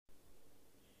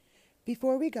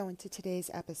Before we go into today's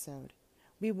episode,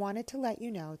 we wanted to let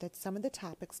you know that some of the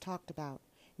topics talked about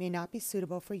may not be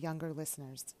suitable for younger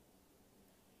listeners.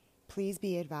 Please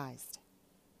be advised.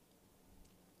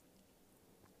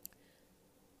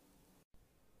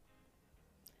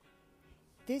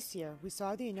 This year, we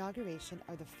saw the inauguration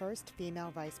of the first female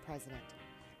vice president,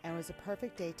 and it was a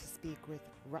perfect day to speak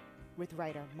with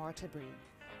writer Marta Breen,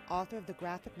 author of the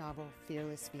graphic novel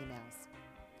Fearless Females.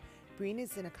 Breen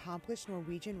is an accomplished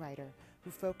Norwegian writer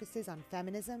who focuses on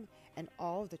feminism and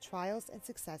all of the trials and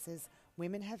successes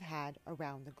women have had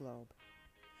around the globe.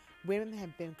 Women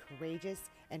have been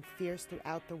courageous and fierce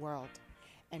throughout the world,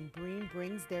 and Breen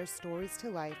brings their stories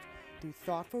to life through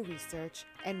thoughtful research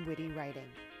and witty writing.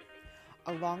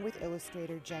 Along with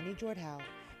illustrator Jenny Jordell,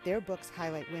 their books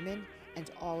highlight women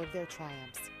and all of their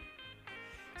triumphs.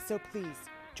 So please,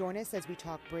 join us as we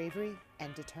talk bravery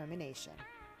and determination.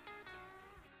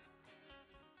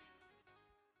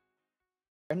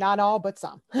 Not all, but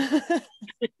some.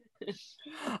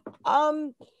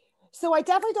 So I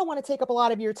definitely don't want to take up a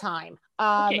lot of your time,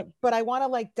 Okay. but I want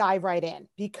to dive right in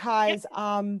because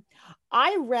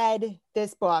I read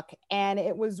this book and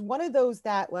it was one of those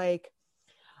that I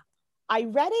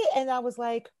read it and I was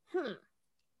like,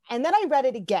 and then I read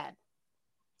it again.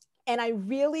 And I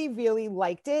really, really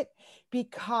liked it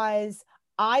because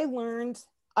I learned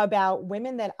about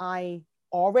women that I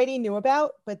already knew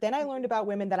about, but then I learned about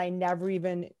women that I never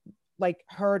even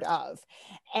heard of.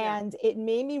 And it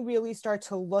made me really start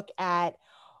to look at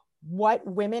what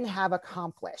women have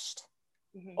accomplished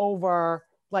over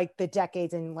the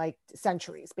decades and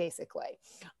centuries, basically.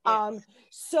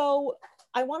 So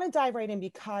I want to dive right in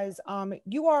because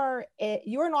you're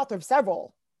an author of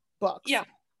several books.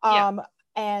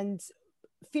 And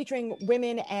featuring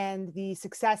women and the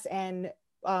success and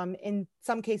in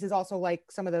some cases also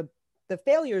some of the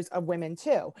failures of women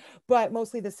too, but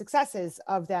mostly the successes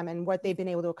of them and what they've been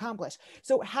able to accomplish.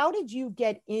 So how did you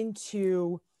get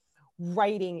into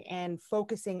writing and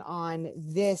focusing on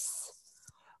this,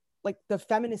 the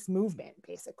feminist movement,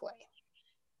 basically?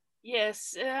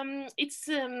 Yes,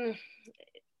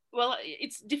 well,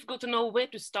 it's difficult to know where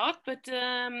to start, but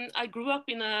I grew up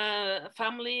in a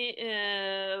family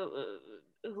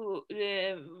with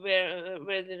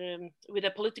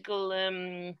a political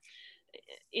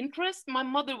interest. My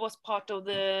mother was part of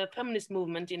the feminist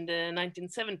movement in the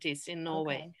 1970s in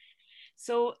Norway. Okay.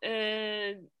 So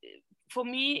for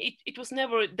me, it was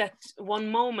never that one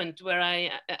moment where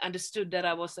I understood that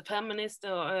I was a feminist.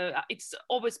 It's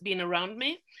always been around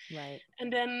me. Right.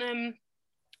 And then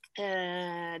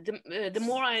the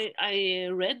more I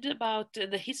read about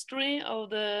the history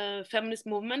of the feminist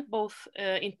movement, both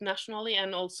internationally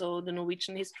and also the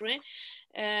Norwegian history,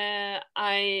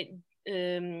 I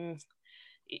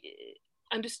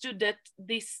understood that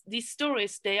these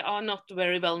stories, they are not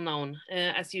very well known,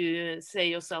 as you say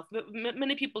yourself.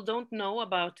 Many people don't know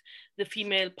about the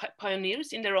female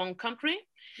pioneers in their own country.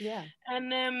 Yeah.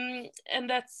 And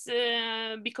that's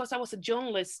because I was a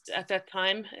journalist at that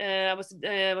time. I was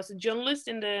a journalist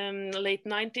in the late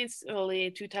 90s,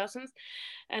 early 2000s.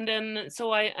 And then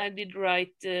so I did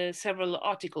write several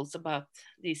articles about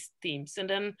these themes. And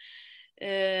then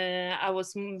I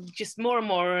was just more and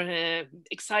more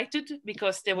excited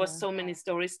because there was so many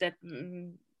stories that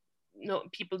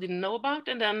people didn't know about.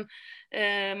 And then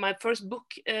my first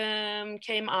book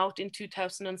came out in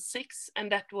 2006,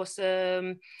 and that was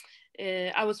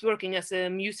I was working as a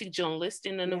music journalist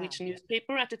in a Norwegian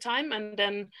newspaper at the time, and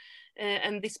then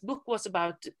and this book was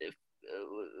about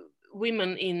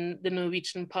women in the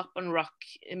Norwegian pop and rock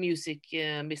music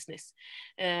business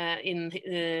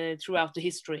throughout the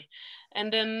history.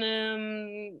 And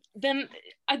then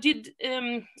I did,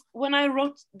 when I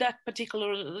wrote that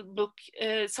particular book,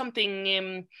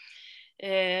 something,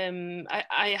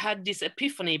 I had this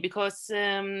epiphany because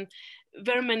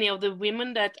very many of the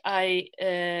women that I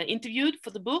interviewed for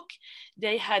the book,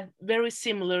 they had very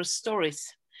similar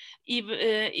stories.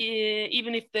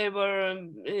 Even if they were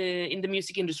in the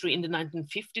music industry in the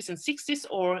 1950s and 60s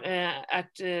or at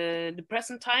the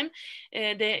present time,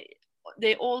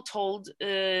 they all told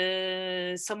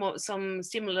some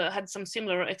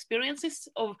similar experiences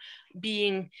of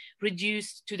being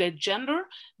reduced to their gender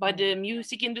by the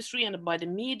music industry and by the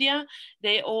media.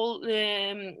 They all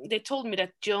they told me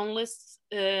that journalists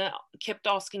kept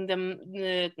asking them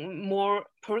more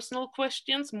personal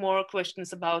questions, more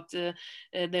questions about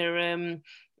their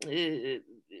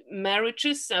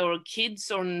marriages or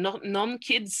kids or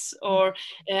non-kids, or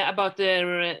about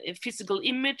their physical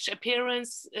image,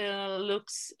 appearance,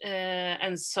 looks,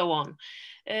 and so on.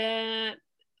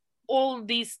 all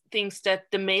these things that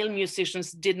the male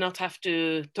musicians did not have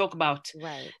to talk about.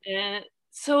 Right.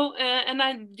 And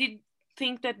I did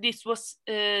think that this was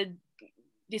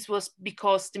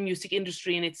because the music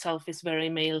industry in itself is very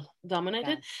male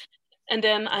dominated. Yes. And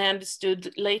then I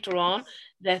understood later on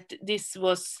that this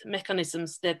was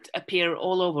mechanisms that appear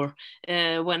all over.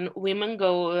 When women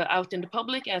go out in the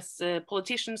public as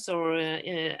politicians or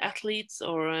athletes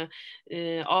or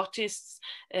artists,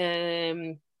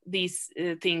 these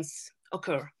things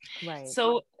occur. Right.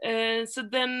 So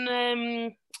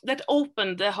then that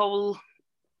opened the whole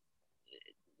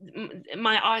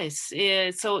my eyes,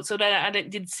 so that I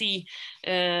did see.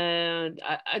 I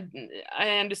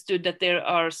understood that there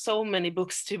are so many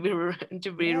books to be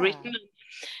written,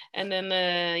 and then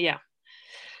yeah.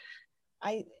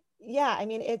 I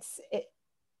mean,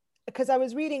 because I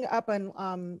was reading up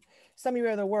on some of your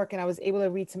other work, and I was able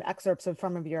to read some excerpts of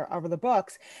some of the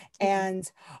books,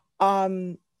 and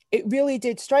it really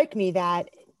did strike me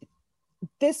that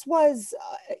this was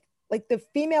like the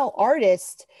female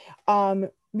artists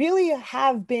really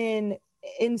have been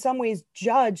in some ways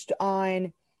judged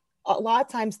on a lot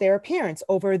of times their appearance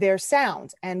over their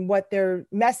sound and what their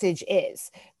message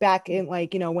is back in,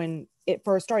 like, you know, when it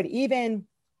first started. Even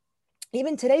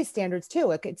today's standards too,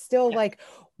 like it's still like,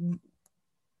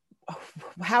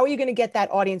 how are you going to get that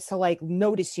audience to like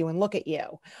notice you and look at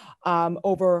you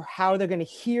over how they're going to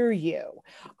hear you?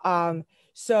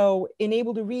 So in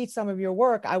able to read some of your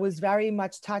work, I was very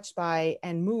much touched by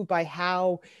and moved by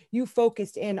how you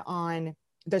focused in on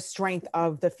the strength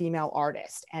of the female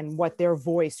artist and what their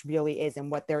voice really is and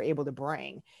what they're able to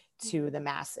bring to the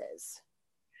masses.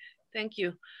 Thank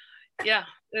you. Yeah.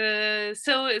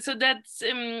 So that's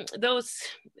those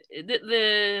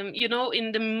the you know,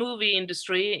 in the movie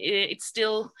industry, it's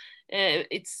still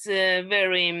it's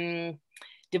very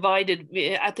divided.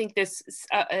 I think there's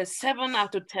 7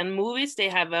 out of 10 movies they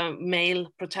have a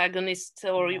male protagonist,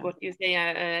 or what you say,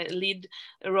 a lead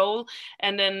role,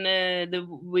 and then the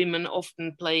women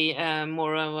often play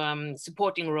more of a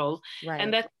supporting role. Right.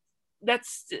 And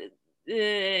that's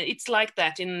it's like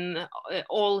that in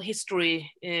all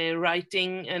history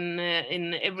writing and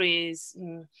in every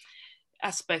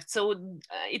aspect. So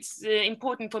it's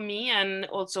important for me, and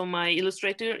also my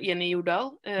illustrator Jenny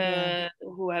Jordal,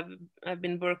 who I've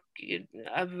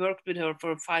worked with her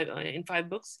for 5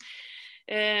 books,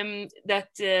 that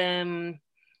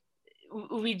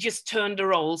we just turn the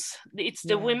roles. It's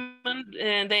the women,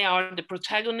 they are the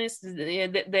protagonists.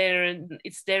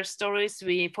 It's their stories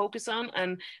we focus on,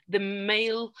 and the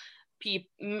male people,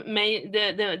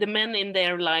 the men in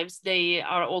their lives, they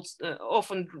are also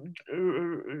often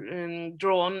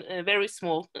drawn very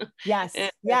small. Yes.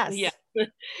 Yeah,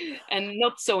 and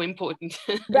not so important.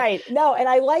 Right. No, and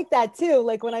I like that too.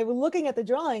 Like when I was looking at the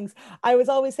drawings, I was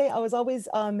always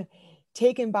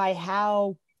taken by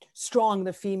how strong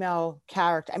the female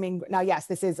character. I mean, now, yes,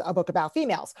 this is a book about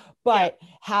females, but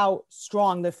how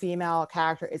strong the female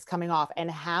character is coming off,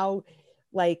 and how,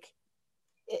 like,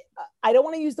 I don't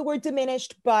want to use the word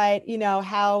diminished, but you know,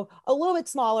 how a little bit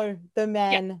smaller the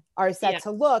men are set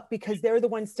to look, because they're the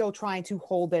ones still trying to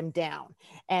hold them down.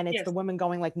 And it's the women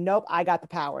going like, nope, I got the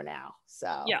power now.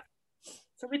 So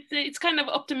so it's kind of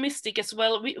optimistic as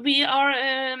well. We are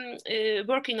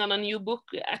working on a new book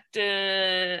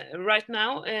right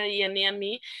now, Jenny and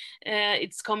me.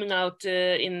 It's coming out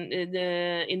in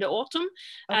the autumn,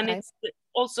 and it's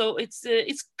also it's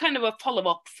kind of a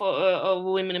follow-up for of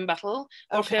Women in Battle,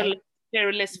 or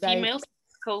Fearless Females,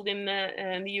 called in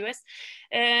the US,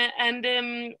 and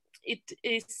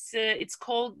it's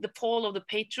called The Fall of the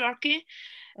Patriarchy,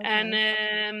 and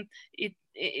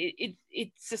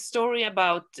it's a story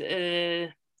about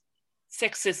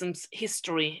sexism's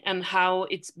history and how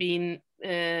it's been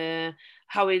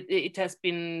how it has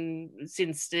been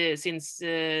since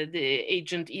the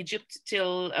ancient Egypt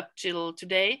up till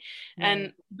today.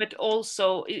 And but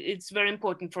also it's very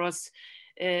important for us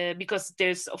because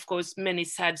there's of course many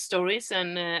sad stories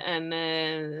and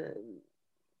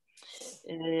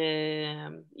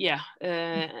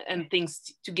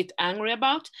things to get angry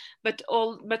about, but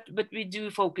we do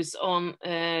focus on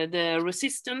the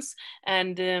resistance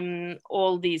and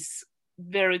all these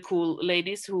very cool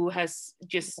ladies who has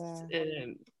just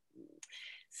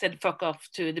said fuck off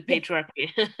to the patriarchy.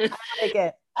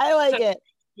 I like it.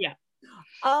 Yeah.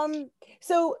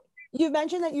 So you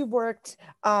mentioned that you've worked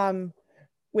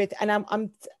with, and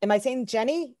am I saying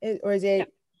Jenny, or is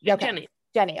it Jenny?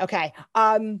 Okay.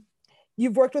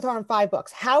 You've worked with her on 5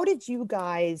 books. How did you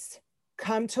guys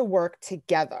come to work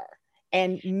together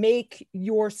and make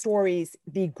your stories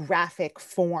the graphic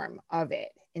form of it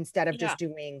instead of just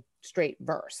doing straight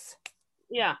verse?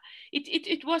 yeah,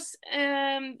 it was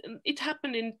it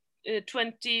happened in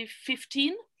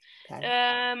 2015.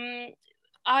 Okay.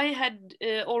 I had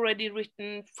already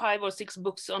written 5 or 6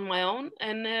 books on my own,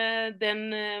 and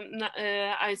then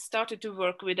I started to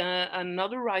work with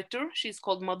another writer. She's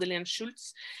called Madeleine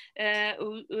Schultz. We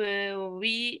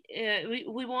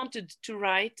wanted to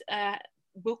write a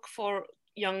book for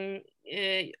young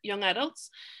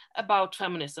adults about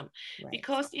feminism, Right.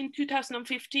 because in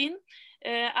 2015,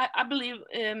 I believe,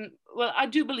 well, I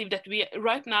do believe that we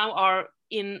right now are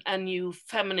in a new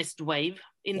feminist wave,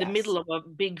 in the Yes. middle of a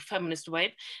big feminist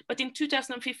wave. But in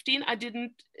 2015, I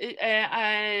didn't,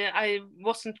 I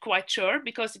wasn't quite sure,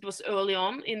 because it was early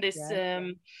on in this Yeah.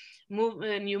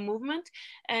 new movement.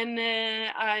 And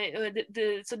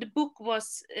so the book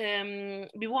was,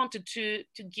 we wanted to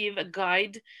give a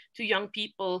guide to young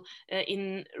people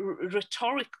in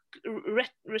rhetoric,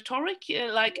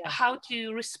 like Yeah. how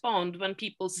to respond when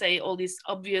people say all this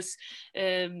obvious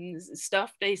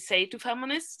stuff they say to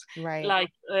feminists, Right.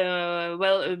 like,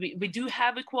 well, we do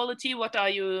have equality, what are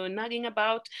you nagging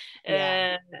about?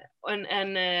 Yeah.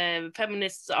 And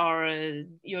feminists are,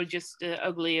 you're just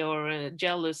ugly, or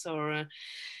jealous, or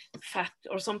fat,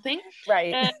 or something.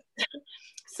 Right. uh,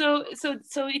 so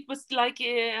it was like,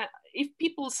 if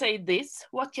people say this,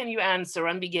 what can you answer?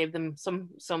 And we gave them some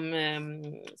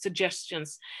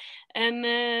suggestions. And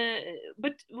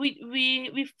but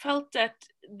we felt that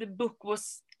the book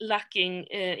was lacking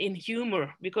in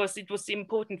humor, because it was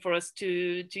important for us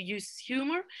to use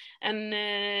humor. And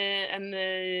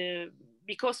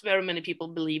because very many people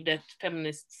believe that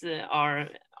feminists are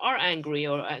angry,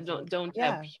 or don't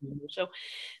have Yeah. humor.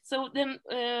 So then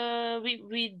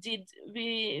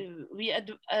we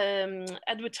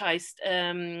advertised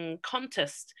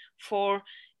contest for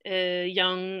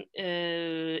young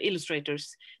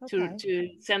illustrators Okay. to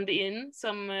send in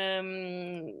some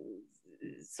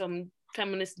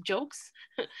feminist jokes.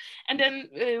 And then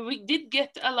we did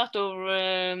get a lot of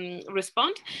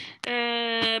response,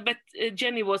 but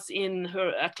Jenny was in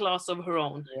a class of her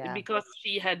own, Yeah. because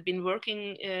she had been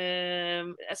working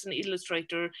as an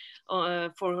illustrator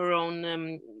for her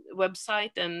own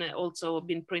website, and also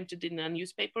been printed in a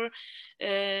newspaper.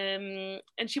 And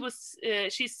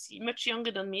she's much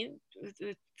younger than me,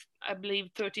 I believe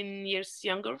 13 years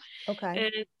younger.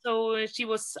 Okay. So she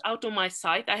was out of my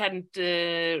sight. I hadn't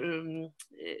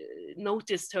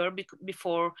noticed her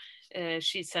before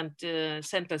she sent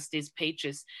us these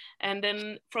pages. And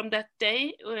then from that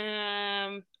day,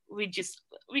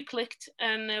 we clicked,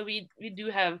 and we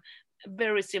do have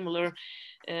very similar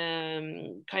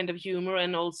kind of humor,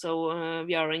 and also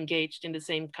we are engaged in the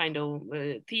same kind of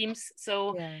themes.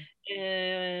 So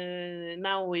Yeah.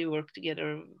 now we work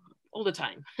together all the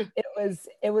time. It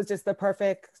was just the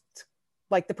perfect,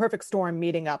 like the perfect storm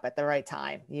meeting up at the right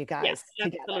time, you Yes, guys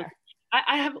absolutely. together.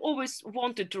 I have always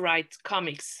wanted to write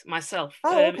comics myself.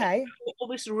 Oh, okay. I've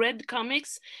always read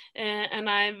comics, and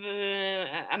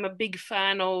I'm a big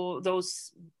fan of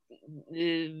those,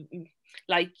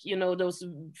 like, those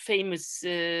famous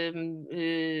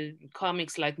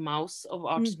comics like Mouse of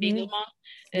Art Mm-hmm. Spiegelman,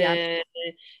 Yeah. uh,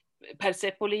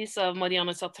 Persepolis of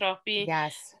Mariana Satrapi,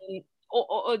 Yes.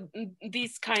 or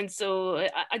these kinds. So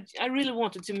I really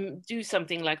wanted to do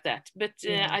something like that, but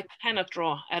Yeah. I cannot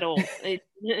draw at all.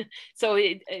 So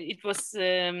it was,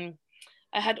 I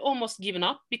had almost given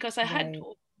up, because I had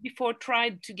Right. before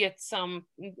tried to get someone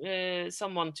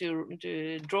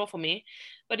to draw for me,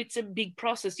 but it's a big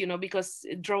process, because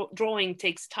drawing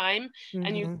takes time,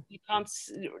 and you, Mm-hmm. you can't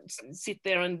sit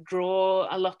there and draw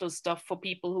a lot of stuff for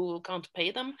people who can't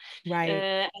pay them.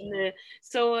 Right.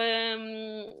 So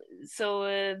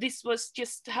this was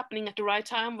just happening at the right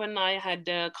time, when I had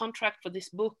a contract for this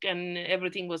book, and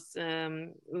everything was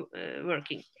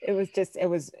working. It was just it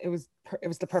was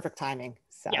the perfect timing.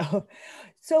 Yeah.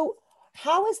 So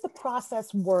how does the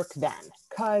process work then?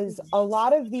 Because a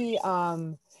lot of the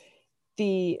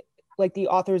like the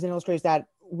authors and illustrators that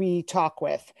we talk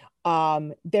with,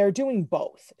 they're doing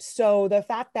both. So the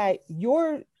fact that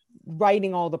you're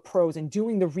writing all the prose and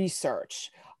doing the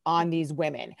research on these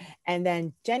women, and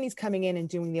then Jenny's coming in and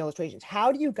doing the illustrations,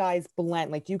 how do you guys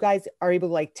blend? Like, do you guys are able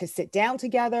like to sit down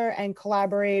together and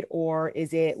collaborate, or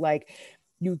is it like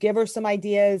you give her some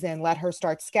ideas and let her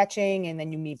start sketching and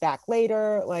then you meet back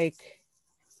later? Like,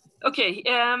 Okay,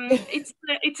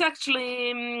 it's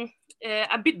actually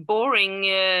a bit boring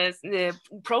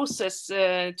process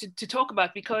to talk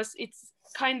about, because it's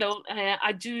kind of,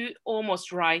 I do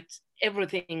almost write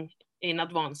everything in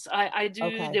advance. I do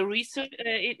okay. the research.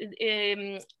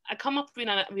 I come up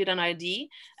with an idea,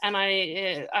 and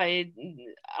I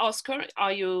ask her,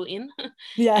 "Are you in?"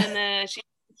 Yeah. And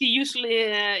she usually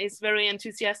is very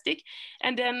enthusiastic,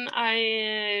 and then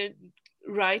I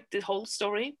write the whole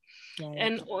story, Right.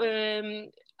 and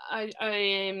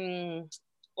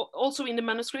also in the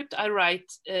manuscript I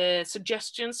write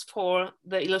suggestions for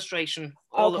the illustration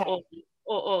Okay.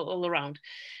 all around,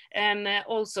 and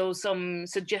also some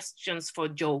suggestions for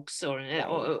jokes Right.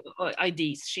 or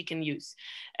ideas she can use,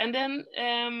 and then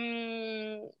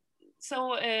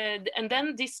and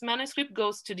then this manuscript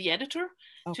goes to the editor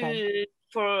Okay. to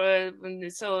for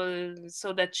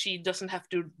so that she doesn't have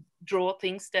to draw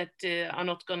things that are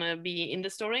not gonna be in the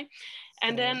story,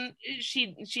 and Right. then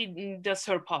she does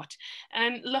her part,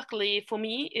 and luckily for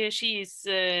me she's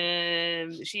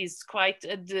quite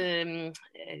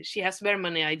she has very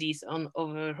many ideas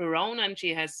of her own, and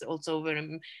she has also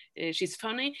very she's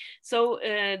funny, so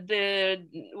the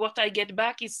what I get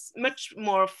back is much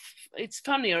more it's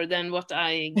funnier than what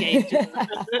I gave to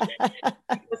her.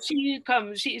 She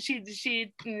comes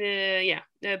she yeah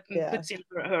Yeah. puts in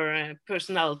her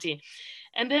personality,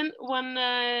 and then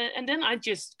and then I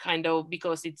just kind of,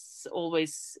 because it's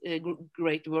always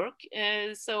great work,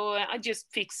 so I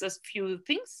just fix a few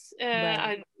things,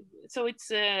 Right. so it's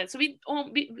so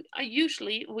I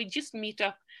usually we just meet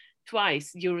up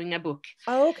twice during a book,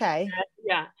 Oh, okay.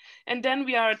 yeah, and then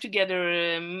we are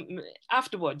together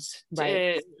afterwards,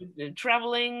 Right.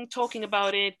 traveling, talking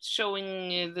about it,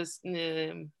 showing this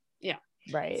yeah,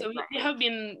 Right. so we have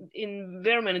been in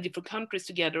very many different countries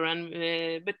together, and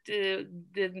but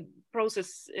the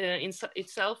process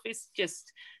itself is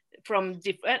just from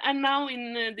different, and now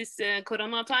in this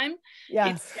corona time,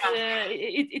 Yes.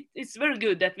 it's very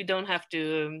good that we don't have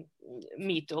to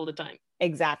meet all the time.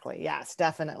 Exactly. Yes,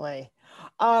 definitely.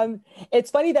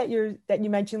 It's funny that you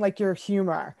mentioned like your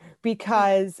humor,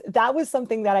 because that was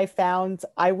something that I found.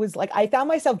 I found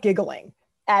myself giggling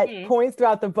at Mm. points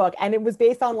throughout the book, and it was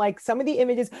based on like some of the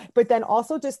images, but then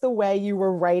also just the way you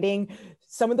were writing,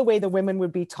 some of the way the women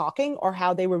would be talking or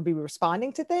how they would be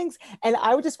responding to things. And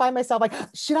I would just find myself like,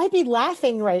 should I be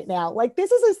laughing right now? Like,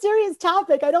 this is a serious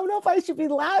topic. I don't know if I should be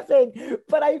laughing,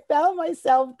 but I found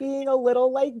myself being a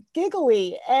little like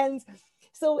giggly. And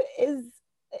so is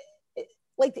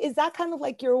that kind of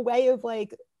like your way of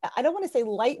like, I don't want to say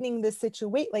lightening the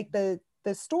situation, like the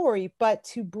story, but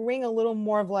to bring a little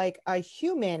more of like a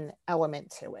human element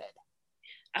to it?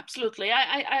 Absolutely.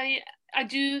 I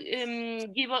do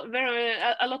give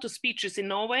a lot of speeches in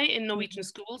Norway, in Norwegian Mhm.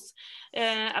 schools,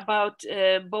 about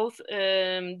both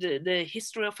the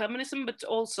history of feminism, but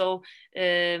also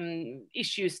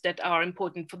issues that are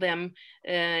important for them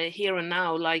here and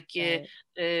now. Like Right.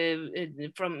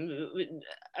 from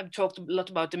I've talked a lot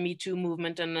about the Me Too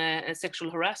movement and sexual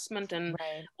harassment, and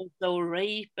Right. also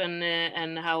rape,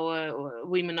 and how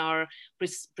women are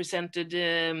presented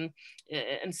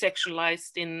and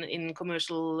sexualized in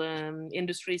commercial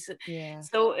industries. Yeah.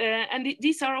 So and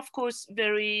these are of course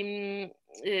very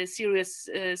serious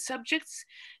subjects,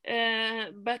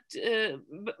 but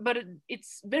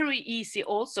it's very easy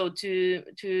also to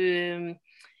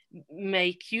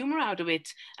make humor out of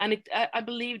it, and I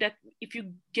believe that if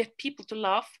you get people to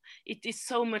laugh, it is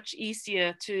so much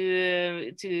easier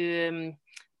to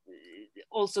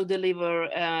also deliver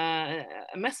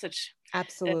a message.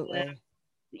 Absolutely.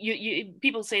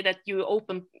 People say that you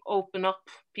open up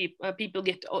people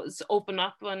get open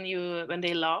up when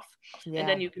they laugh, and Yeah.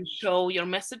 then you can show your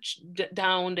message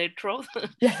down their throat,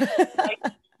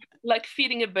 like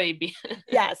feeding a baby.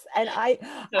 Yes, and I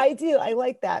So, I do. I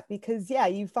like that because yeah,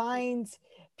 you find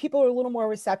people are a little more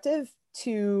receptive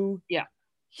to yeah,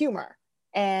 humor.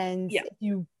 And yeah, if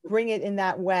you bring it in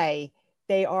that way,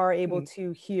 they are able mm,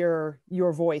 to hear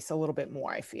your voice a little bit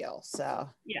more, I feel. So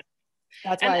yeah,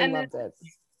 that's why I and loved it.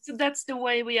 so that's the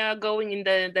way we are going in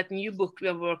that new book we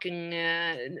are working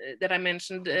that I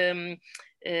mentioned,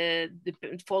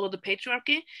 follow the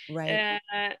patriarchy. Right.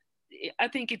 uh, I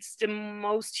think it's the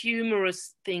most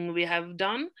humorous thing we have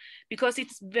done, because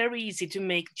it's very easy to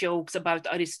make jokes about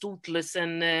Aristoteles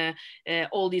and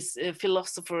all these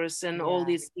philosophers and all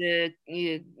Yeah. these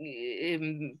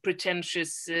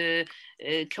pretentious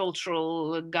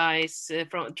cultural guys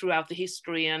from throughout the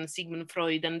history, and Sigmund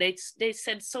Freud, and they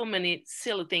said so many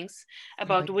silly things Oh,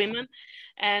 about yeah. women,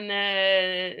 and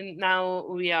now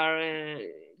we are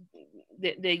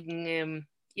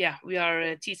yeah, we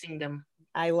are teasing them.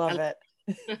 I love it.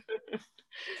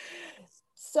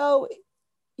 So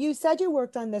you said you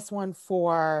worked on this one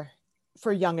for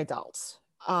young adults.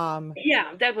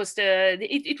 Yeah, that was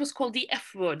it was called The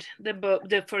F Word,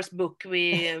 the first book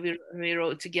we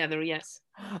wrote together. Yes.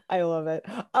 I love it.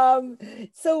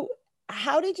 So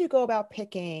how did you go about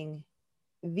picking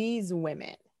these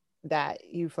women that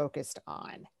you focused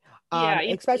on? Yeah,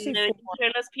 especially for,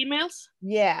 fearless females.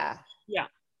 yeah, Yeah.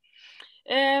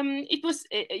 It was,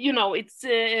 it's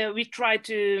we try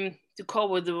to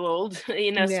cover the world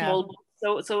in a yeah, small book.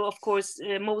 So of course,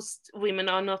 most women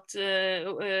are not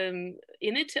in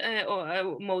it,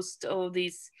 or most of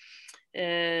these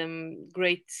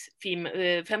great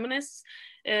feminists.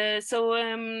 So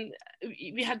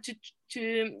we had to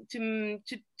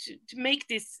make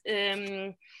this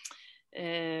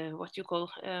what you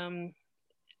call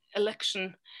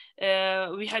election.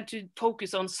 We had to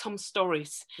focus on some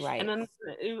stories, and right, then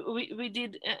we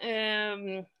did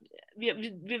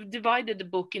we've divided the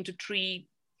book into three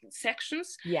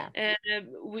sections, yeah,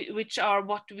 which are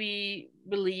what we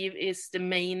believe is the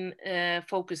main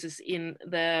focuses in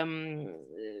the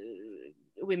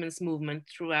women's movement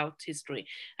throughout history.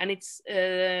 And it's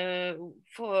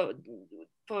for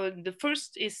the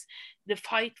first is the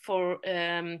fight for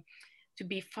to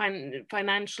be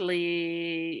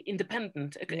financially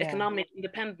independent, yeah, economic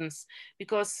independence,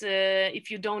 because if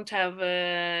you don't have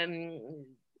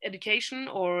education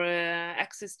or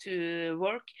access to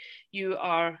work, you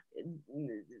are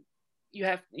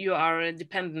you are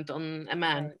dependent on a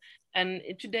man. right, And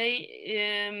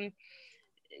today,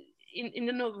 in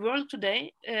the world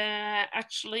today,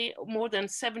 actually more than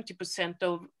 70%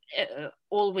 of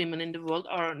all women in the world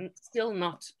are still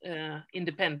not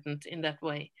independent in that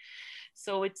way.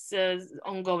 So it's an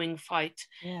ongoing fight.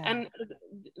 yeah, And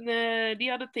the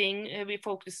other thing we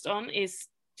focused on is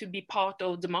to be part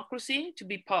of democracy, to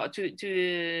be part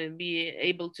to be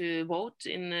able to vote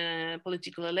in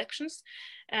political elections.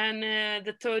 And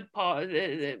the third part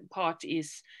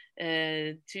is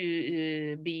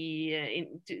to be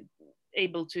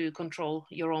able to control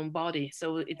your own body.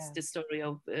 So it's yeah, the story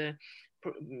of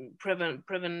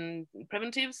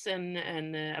preventives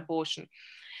and abortion.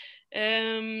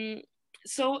 Um,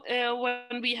 so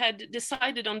when we had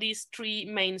decided on these three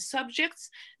main subjects,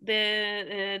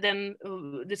 then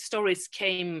the stories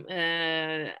came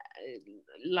to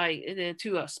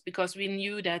us, because we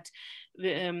knew that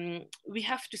we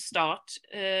have to start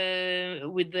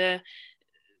with the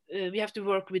we have to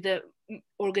work with the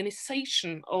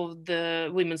organization of the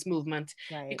women's movement,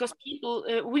 right, because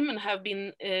women have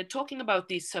been talking about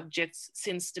these subjects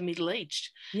since the Middle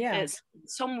Age. yeah,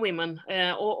 Some women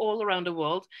all around the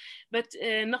world, but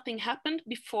nothing happened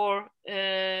before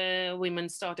women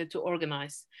started to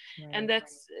organize. And right,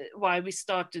 that's why we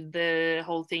started the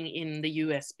whole thing in the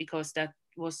US, because that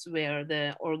was where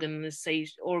the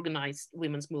organized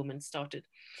women's movement started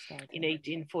in started,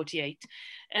 1848.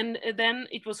 And then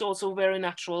it was also very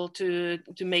natural to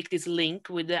make this link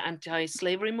with the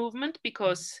anti-slavery movement,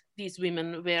 because these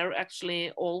women were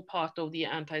actually all part of the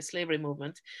anti-slavery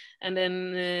movement. And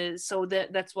then so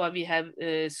that's why we have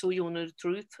Sojourner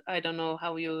Truth. I don't know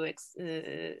how you express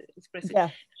it,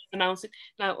 yeah, pronounce it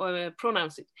now,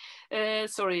 pronounce it.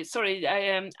 Sorry,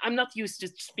 I'm not used to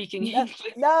speaking no, English.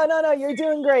 no, you're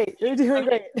doing great, you're doing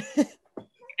great.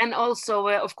 And also,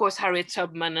 of course, Harriet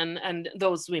Tubman and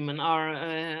those women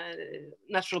are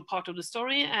natural part of the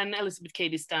story, and Elizabeth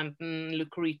Cady Stanton,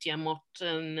 Lucretia Mott,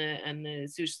 and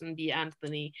Susan B.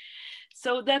 Anthony.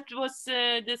 So that was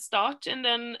the start. And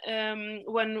then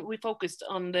when we focused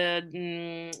on the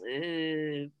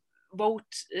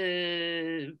vote,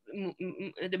 the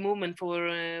movement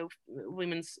for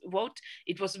women's vote,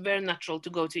 it was very natural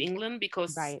to go to England,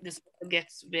 because Right, the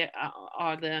suffragettes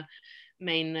are the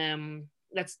main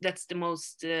that's the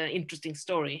most interesting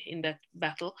story in that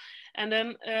battle. And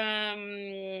then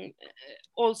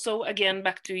also again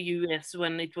back to US,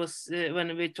 when it was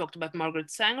when we talked about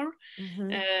Margaret Sanger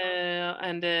mm-hmm,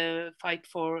 and the fight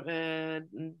for the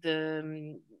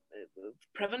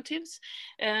preventives.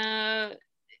 Uh,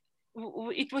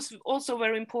 it was also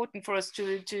very important for us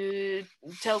to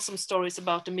tell some stories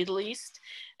about the Middle East.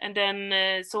 And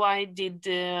then so I did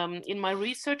in my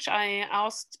research, I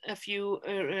asked a few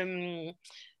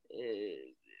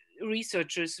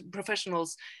researchers,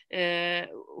 professionals,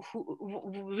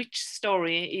 which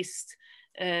story is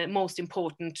most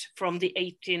important from the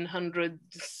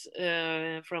 1800s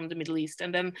from the Middle East.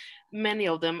 And then many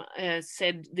of them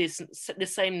said the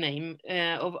same name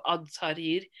of Ad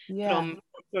Tahrir yeah, from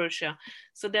Persia.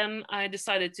 So then I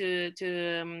decided to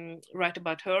write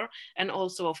about her, and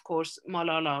also of course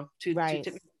Malala, right,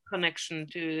 to connection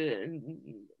to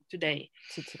today.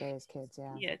 to today's kids,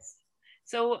 yeah, Yes.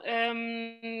 So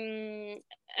and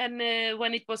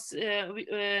when it was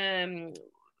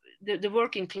the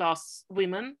working class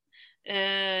women,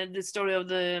 the story of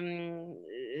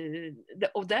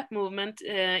of that movement,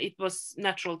 it was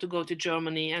natural to go to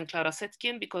Germany and Clara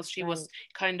Zetkin, because she was right,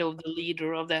 kind of the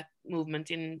leader of that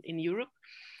movement in Europe.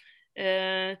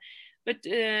 Uh, But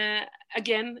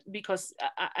again, because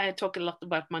I talk a lot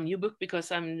about my new book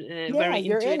because I'm Yeah, very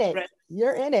you're into in it. it.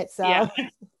 You're in it. Yeah, So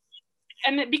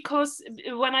and because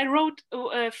when I wrote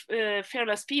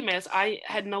Fearless Females, I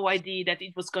had no idea that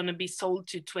it was going to be sold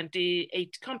to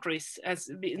 28 countries, as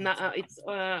it's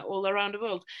all around the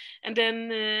world. And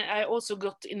then I also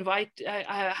got invited.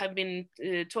 I have been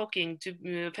talking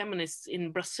to feminists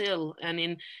in Brazil and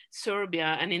in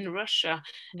Serbia and in Russia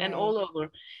and right, all over.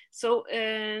 So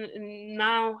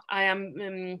now I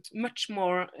am much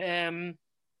more.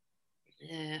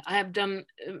 I have done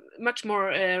much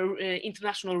more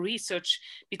international research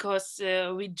because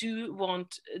we do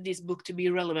want this book to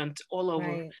be relevant all over,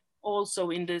 right,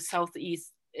 also in the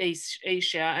Southeast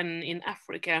Asia and in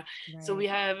Africa. So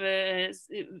right,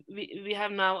 we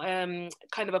have now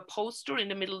kind of a poster in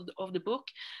the middle of the book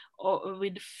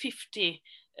with 50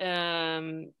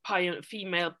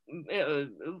 female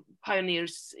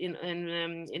pioneers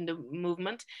in the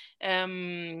movement.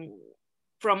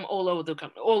 From all over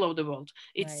the world.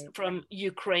 It's right. from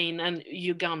Ukraine and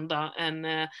Uganda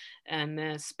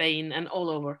and Spain and all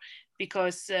over,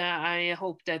 because I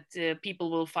hope that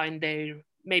people will find their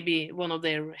maybe one of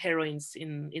their heroines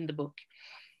in the book.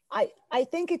 I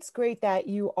think it's great that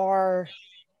you are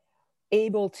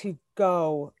able to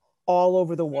go all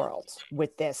over the world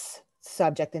with this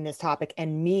subject and this topic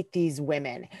and meet these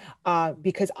women.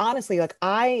 Because honestly, like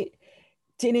I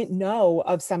didn't know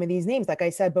of some of these names. Like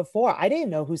I said before, I didn't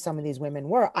know who some of these women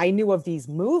were. I knew of these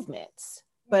movements,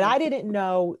 but Mm. I didn't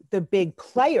know the big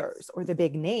players or the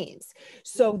big names.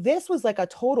 So this was like a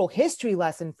total history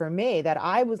lesson for me that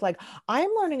I was like,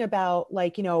 I'm learning about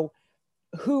like,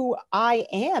 who I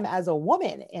am as a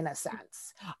woman in a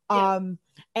sense. Yeah,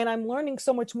 And I'm learning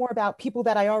so much more about people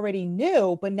that I already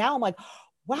knew, but now I'm like,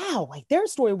 wow, like their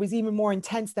story was even more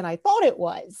intense than I thought it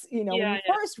was, when yeah, you yeah,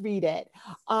 first read it.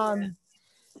 yeah.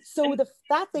 So And the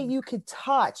fact that you could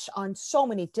touch on so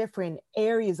many different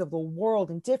areas of the world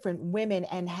and different women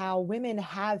and how women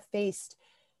have faced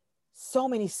so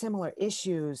many similar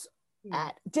issues mm,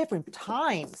 at different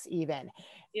times, even,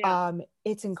 yeah,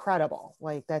 it's incredible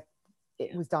like that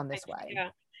it yeah, was done this way. yeah,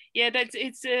 yeah. That's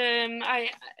it's. When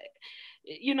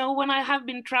I have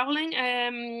been traveling,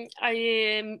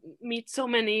 I meet so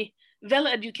many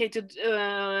well-educated,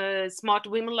 smart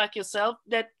women like yourself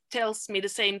that tells me the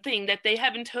same thing, that they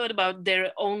haven't heard about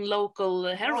their own local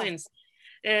Yes. heroines.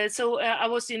 So I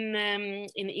was in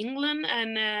England,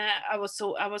 and I was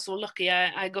so lucky.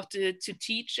 I got to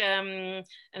teach.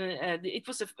 It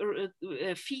was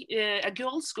a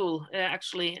girls' school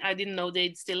actually. I didn't know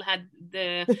they still had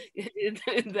the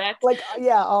that. Like,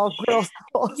 yeah, all girls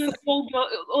schools.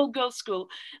 All girls school,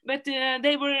 but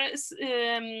they were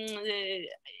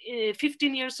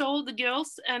 15 years old, the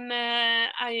girls, and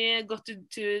I got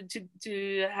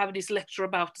to have this lecture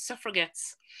about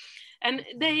suffragettes, and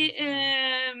they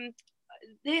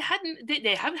hadn't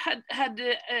they have had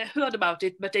heard about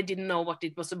it, but they didn't know what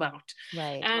it was about,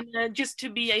 Right. and just to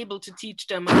be able to teach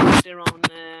them about their own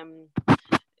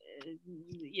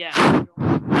yeah.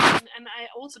 And I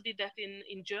also did that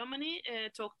in Germany,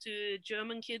 talked to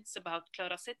German kids about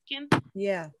Clara Zetkin.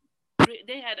 Yeah.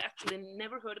 They had actually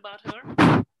never heard about her.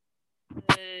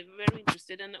 Very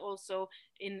interested. And also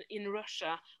in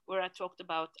Russia, where I talked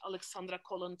about Alexandra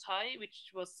Kollontai,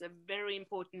 which was a very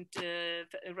important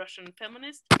Russian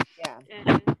feminist. Yeah.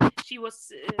 She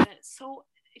was so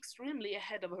extremely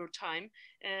ahead of her time.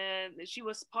 She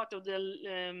was part of the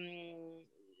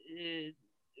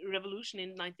revolution in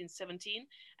 1917,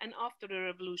 and after the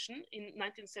revolution in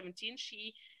 1917,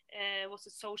 she was a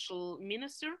social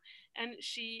minister, and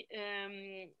she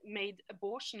made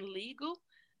abortion legal.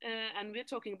 And we're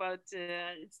talking about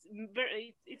it's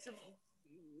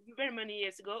very many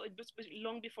years ago. It was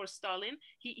long before Stalin.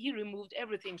 He removed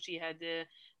everything she had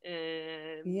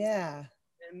Yeah.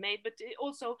 made, but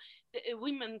also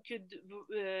women could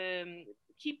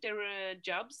keep their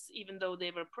jobs even though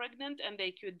they were pregnant, and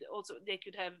they could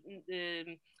have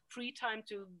free time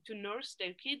to nurse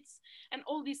their kids, and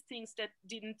all these things that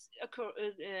didn't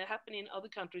happen in other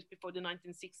countries before the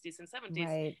 1960s and 70s.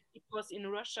 Right. It was in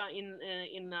Russia in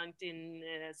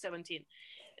 1917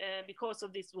 because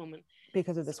of this woman.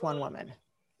 Because of So this one woman.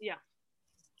 yeah,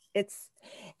 It's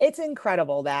it's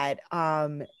incredible that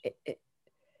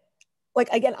like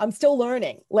again, I'm still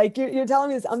learning. Like you're telling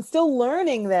me this, I'm still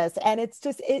learning this. And it's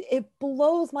just it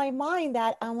blows my mind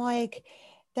that I'm like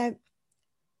that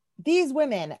these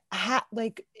women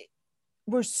like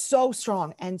were so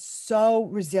strong and so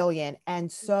resilient and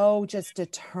so just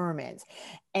determined.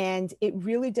 And it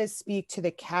really does speak to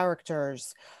the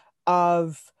characters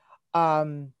of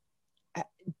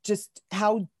just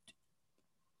how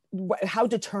how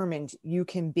determined you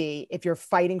can be if you're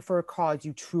fighting for a cause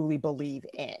you truly believe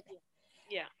in. Yeah,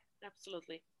 yeah,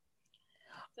 absolutely.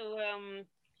 So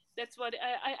that's what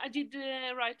I did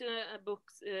write a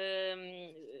book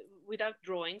without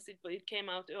drawings. It came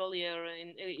out earlier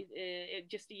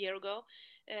just a year ago.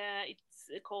 It's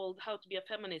called How to be a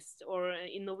Feminist, or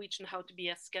in Norwegian, How to be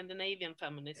a Scandinavian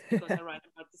Feminist, because I write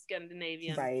about the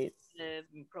Scandinavian Right.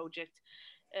 project.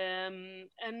 And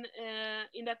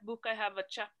in that book, I have a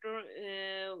chapter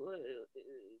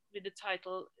with the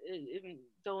title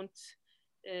 "Don't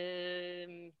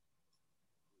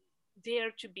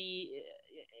Dare to Be."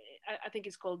 I think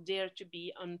it's called "Dare to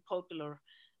Be Unpopular."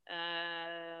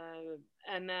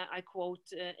 And I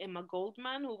quote Emma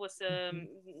Goldman, who was a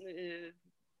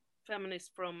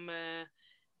feminist from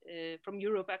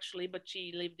Europe actually, but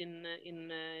she lived in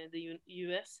the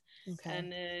US, Okay.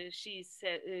 and she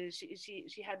said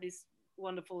she had this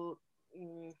wonderful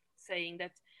saying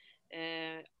that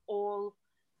all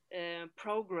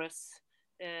progress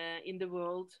in the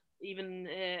world, even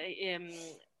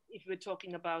if we're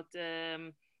talking about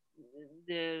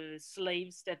the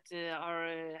slaves that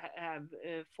have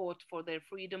fought for their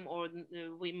freedom, or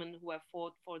women who have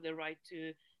fought for the right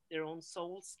to their own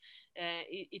souls,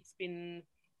 it's been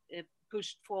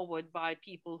pushed forward by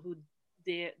people who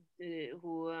dare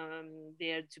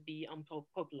dared to be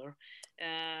unpopular,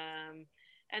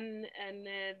 and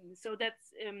so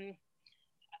that's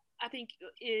I think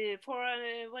for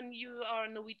when you are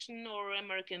Norwegian or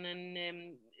American and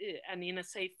in a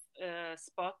safe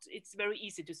spot, it's very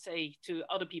easy to say to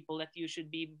other people that you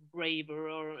should be braver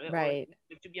or Right.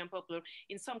 to be unpopular.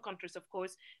 In some countries, of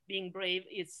course, being brave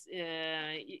is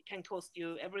it can cost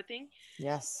you everything.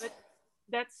 Yes. But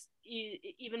that's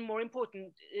even more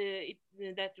important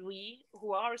that we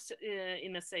who are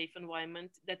in a safe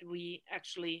environment, that we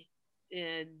actually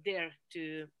dare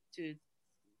to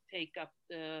take up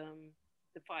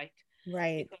the fight,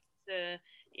 Right. because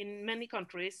in many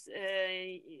countries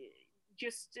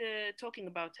just talking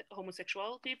about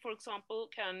homosexuality, for example,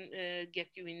 can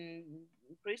get you in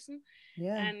prison.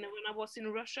 Yeah. And when I was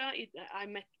in Russia, I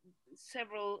met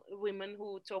several women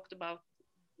who talked about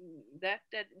that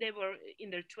they were in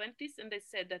their 20s, and they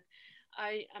said that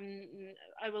I am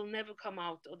I will never come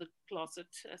out of the closet,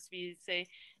 as we say.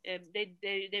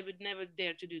 They would never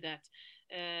dare to do that.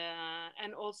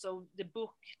 And also the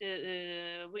book,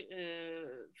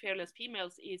 Fearless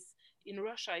Females, is in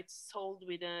Russia. It's sold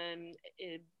with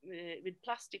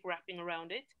plastic wrapping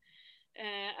around it,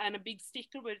 and a big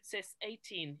sticker where it says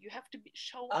 18. You have to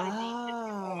show ID that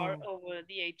you are Oh. over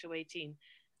the age of 18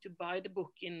 to buy the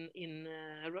book in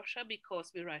Russia,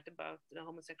 because we write about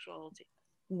homosexuality.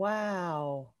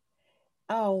 Wow.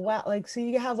 Oh So wow. Like so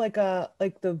you have like a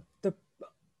like the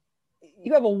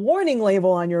you have a warning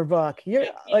label on your book. You're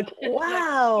like, yeah, like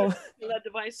wow.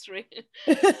 advisory.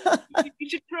 You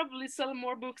should probably sell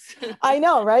more books. I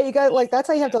know, right? You got like that's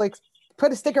how you have to like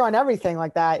put a sticker on everything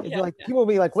like that. It's Yeah, like yeah. people will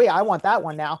be like, wait, I want that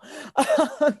one now.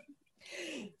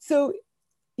 So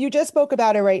you just spoke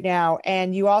about it right now,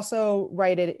 and you also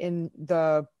write it in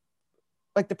the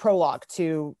like the prologue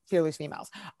to Fearless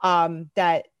Females,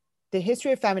 that the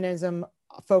history of feminism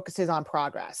focuses on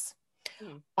progress.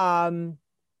 Mm. Um,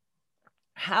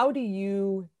 how do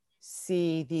you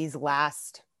see these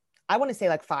last, I want to say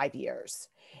like 5 years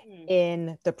Mm.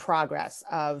 in the progress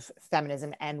of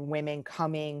feminism and women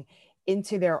coming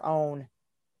into their own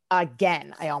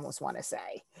again? I almost want to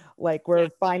say, like, Yeah. we're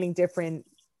finding different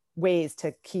ways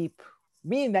to keep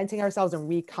reinventing ourselves and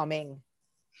recoming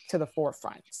to the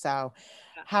forefront. So,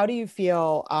 how do you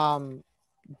feel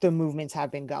the movements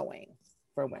have been going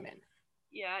for women?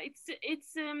 Yeah,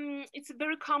 it's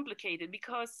very complicated,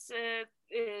 because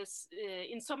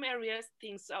in some areas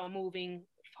things are moving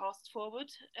fast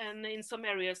forward, and in some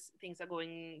areas things are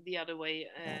going the other way.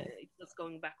 Right. It's just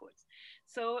going backwards.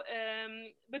 So,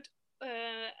 but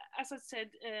as I said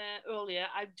earlier,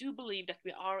 I do believe that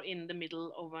we are in the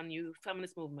middle of a new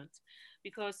feminist movement,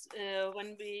 because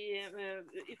when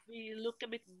if we look a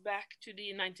bit back to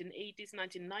the 1980s,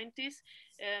 1990s,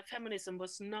 feminism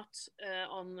was not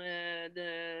on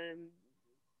the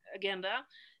agenda,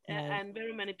 Right. and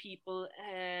very many people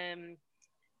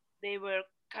they were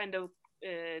kind of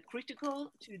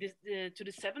critical to the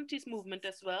 70s movement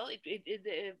as well.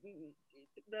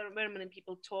 Very many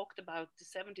people talked about the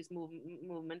 70s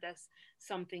movement as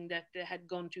something that had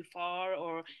gone too far,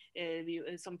 or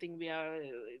something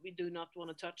we do not want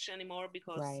to touch anymore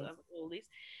because Right. of all this.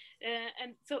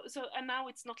 And now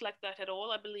it's not like that at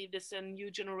all. I believe there's a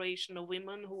new generation of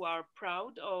women who are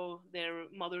proud of their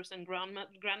mothers and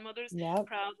grandmothers, Yep.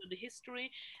 proud of the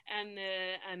history, and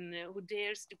who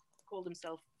dares to call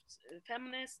themselves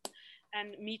feminists,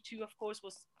 and Me Too, of course,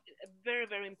 was a very,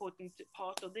 very important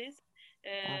part of this.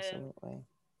 Uh, Absolutely.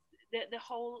 the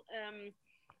whole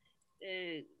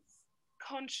uh,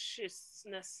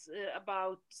 consciousness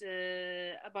about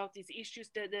these issues,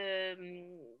 the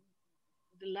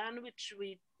language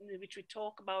which we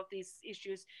talk about these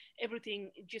issues,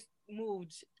 everything just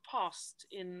moved past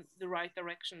in the right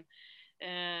direction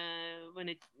when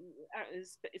it,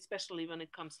 especially when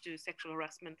it comes to sexual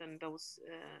harassment and those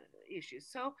issues.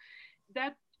 So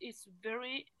that is a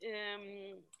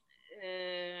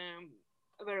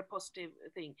very positive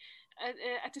thing.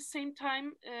 At the same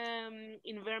time,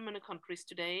 in very many countries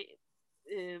today,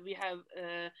 we have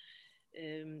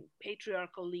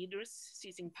patriarchal leaders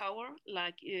seizing power.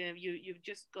 Like you've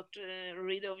just got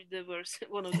rid of the worst,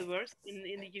 one of the worst in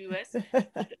the US,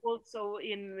 but also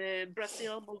in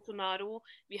Brazil, Bolsonaro.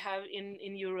 We have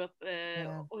in Europe,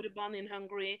 Yeah. Orban in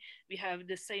Hungary. We have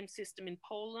the same system in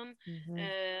Poland, Mm-hmm.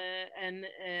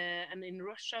 and in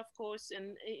Russia, of course,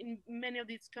 and in many of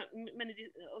these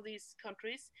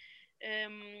countries,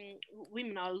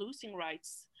 women are losing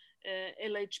rights.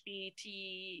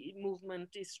 LGBT movement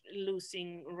is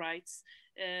losing rights.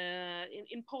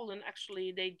 In Poland,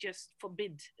 actually, they just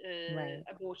forbid Right.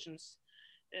 abortions.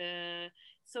 Uh,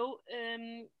 so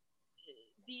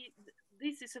the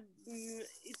this is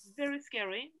it's very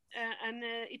scary, and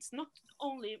it's not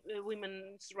only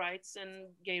women's rights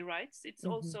and gay rights. It's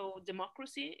Mm-hmm. also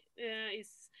democracy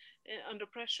is under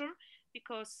pressure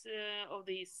because of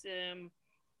these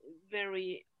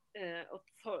very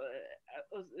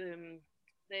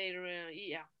they're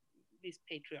yeah, these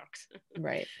patriarchs.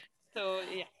 Right. So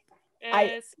yeah.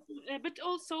 I But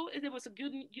also there was a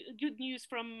good news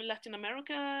from Latin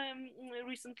America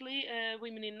recently.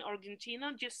 Women in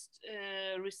Argentina just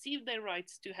received their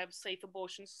rights to have safe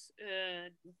abortions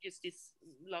just this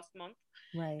last month,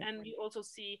 right. and we also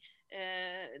see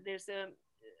there's a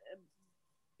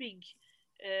big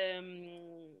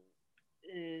um,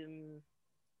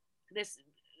 there's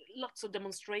lots of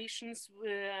demonstrations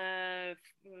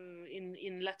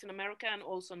in Latin America, and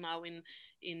also now in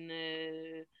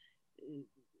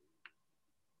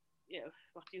yeah,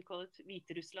 what do you call it,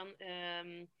 Vitryssland,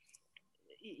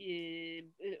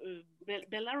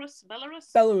 Belarus,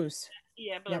 Belarus.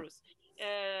 yeah, Yep. Belarus,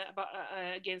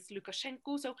 against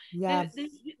Lukashenko. So Yeah.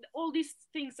 all these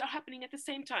things are happening at the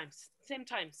same time.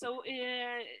 So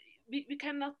we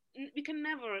cannot, we can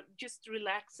never just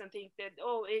relax and think that,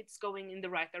 oh, it's going in the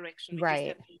right direction. We just Right.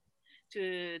 have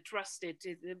to trust it.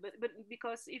 But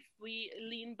because if we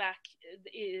lean back,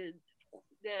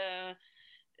 the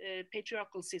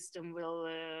patriarchal system will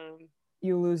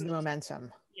You lose the lose.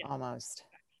 momentum Yeah, almost.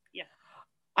 yeah,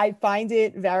 I find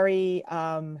it very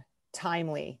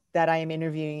timely that I am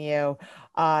interviewing you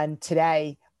on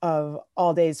today of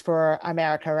all days for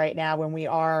America right now when we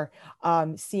are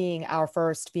seeing our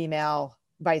first female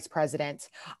vice president.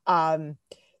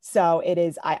 So it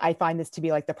is, I find this to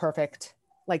be like the perfect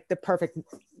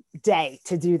day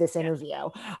to do this yeah, interview.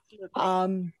 absolutely.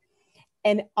 Um,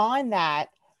 and on that,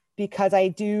 because I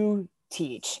do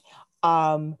teach,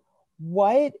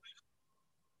 what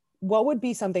would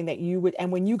be something that you would,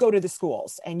 and when you go to the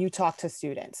schools and you talk to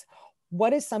students,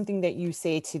 what is something that you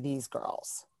say to these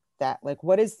girls that like,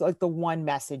 what is like the one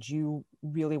message you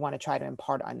really want to try to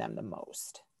impart on them the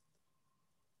most?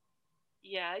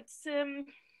 Yeah, it's uh,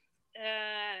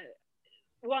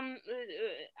 one.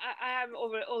 I have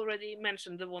already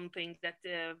mentioned the one thing that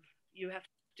you have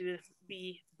to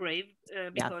be brave Yeah.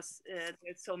 because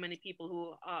there's so many people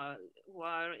who are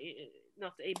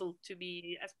not able to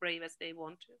be as brave as they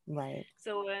want to. Right.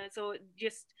 So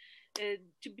just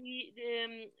to be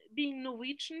being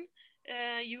Norwegian,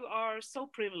 you are so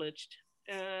privileged.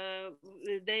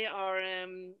 They are.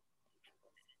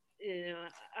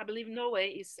 I believe Norway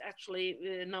is actually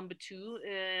number two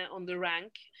on the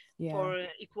rank Yeah. for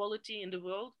equality in the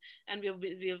world, and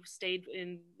we have stayed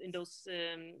in those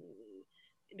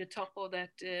in the top of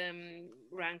that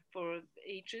rank for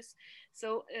ages.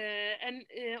 So and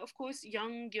of course,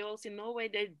 young girls in Norway,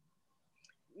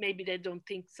 they don't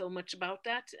think so much about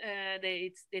that.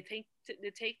 They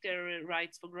take their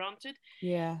rights for granted,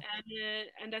 Yeah.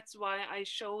 and that's why I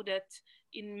show that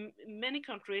in many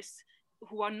countries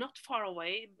who are not far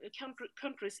away,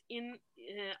 countries in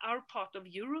our part of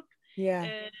Europe,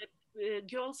 Yeah.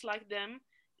 girls like them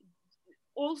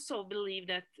also believe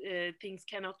that things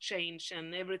cannot change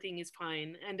and everything is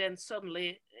fine, and then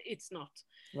suddenly it's not.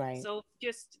 Right. So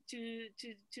just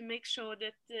to make sure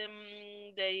that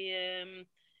they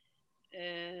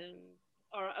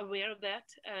are aware of that,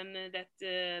 and that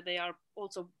they are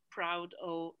also proud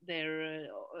of their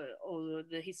all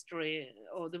through the history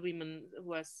of the women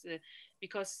was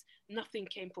because nothing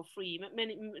came for free.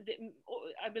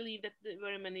 I believe that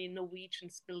very many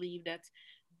Norwegians believe that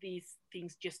these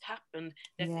things just happened,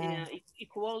 that Yeah.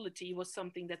 equality was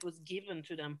something that was given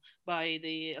to them by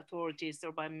the authorities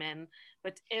or by men,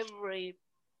 but every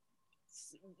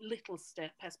little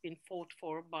step has been fought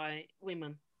for by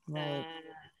women. Right.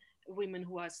 uh, Women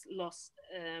who has lost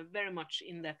very much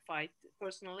in that fight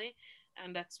personally,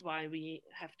 and that's why we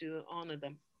have to honor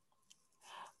them.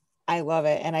 I love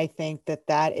it. And I think that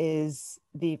that is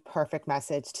the perfect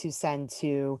message to send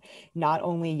to not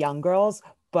only young girls,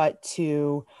 but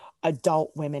to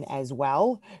adult women as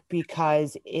well,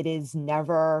 because it is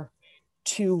never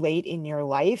too late in your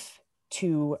life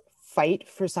to fight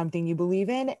for something you believe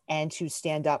in and to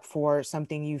stand up for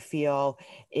something you feel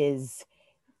is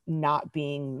not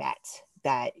being met,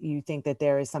 that you think that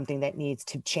there is something that needs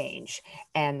to change,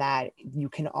 and that you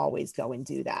can always go and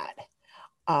do that.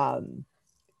 Um,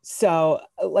 so,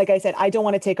 like I said, I don't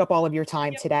want to take up all of your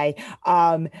time Yep. today.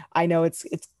 I know it's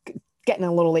getting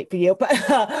a little late for you, but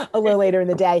a little later in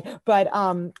the day. But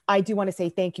I do want to say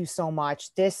thank you so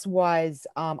much. This was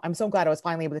I'm so glad I was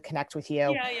finally able to connect with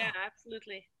you. Yeah, yeah,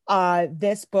 absolutely.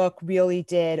 This book really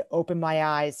did open my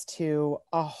eyes to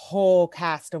a whole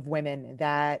cast of women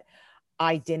that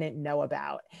I didn't know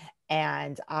about.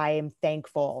 And I am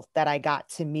thankful that I got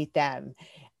to meet them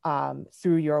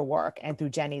through your work and through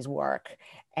Jenny's work,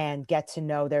 and get to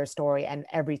know their story and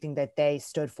everything that they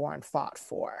stood for and fought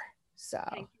for. So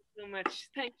Thank you so much.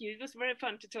 Thank you. It was very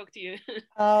fun to talk to you.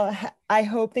 I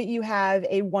hope that you have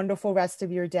a wonderful rest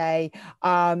of your day.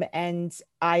 And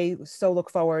I so look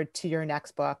forward to your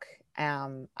next book.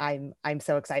 I'm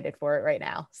so excited for it right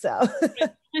now. So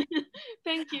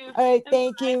Thank you. all right, And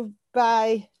thank you.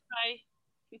 Bye. bye.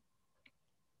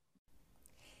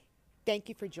 Thank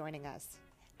you for joining us.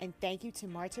 And thank you to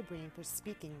Marta Breen for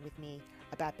speaking with me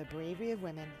about the bravery of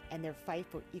women and their fight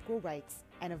for equal rights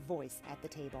and a voice at the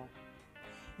table.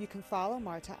 You can follow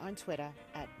Marta on Twitter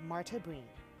at Marta Breen,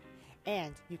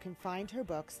 and you can find her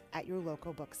books at your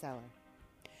local bookseller.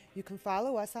 You can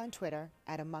follow us on Twitter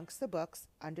at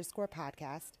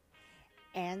amongstthebooks_podcast,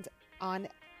 and on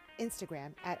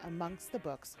Instagram at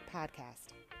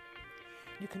amongstthebooks_podcast.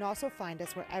 You can also find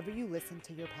us wherever you listen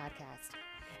to your podcast,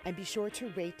 and be sure to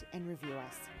rate and review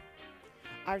us.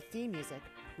 Our theme music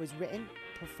was written,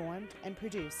 performed, and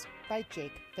produced by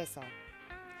Jake Thistle.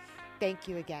 Thank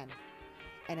you again.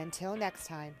 And until next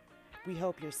time, we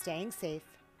hope you're staying safe,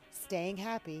 staying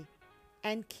happy,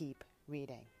 and keep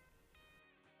reading.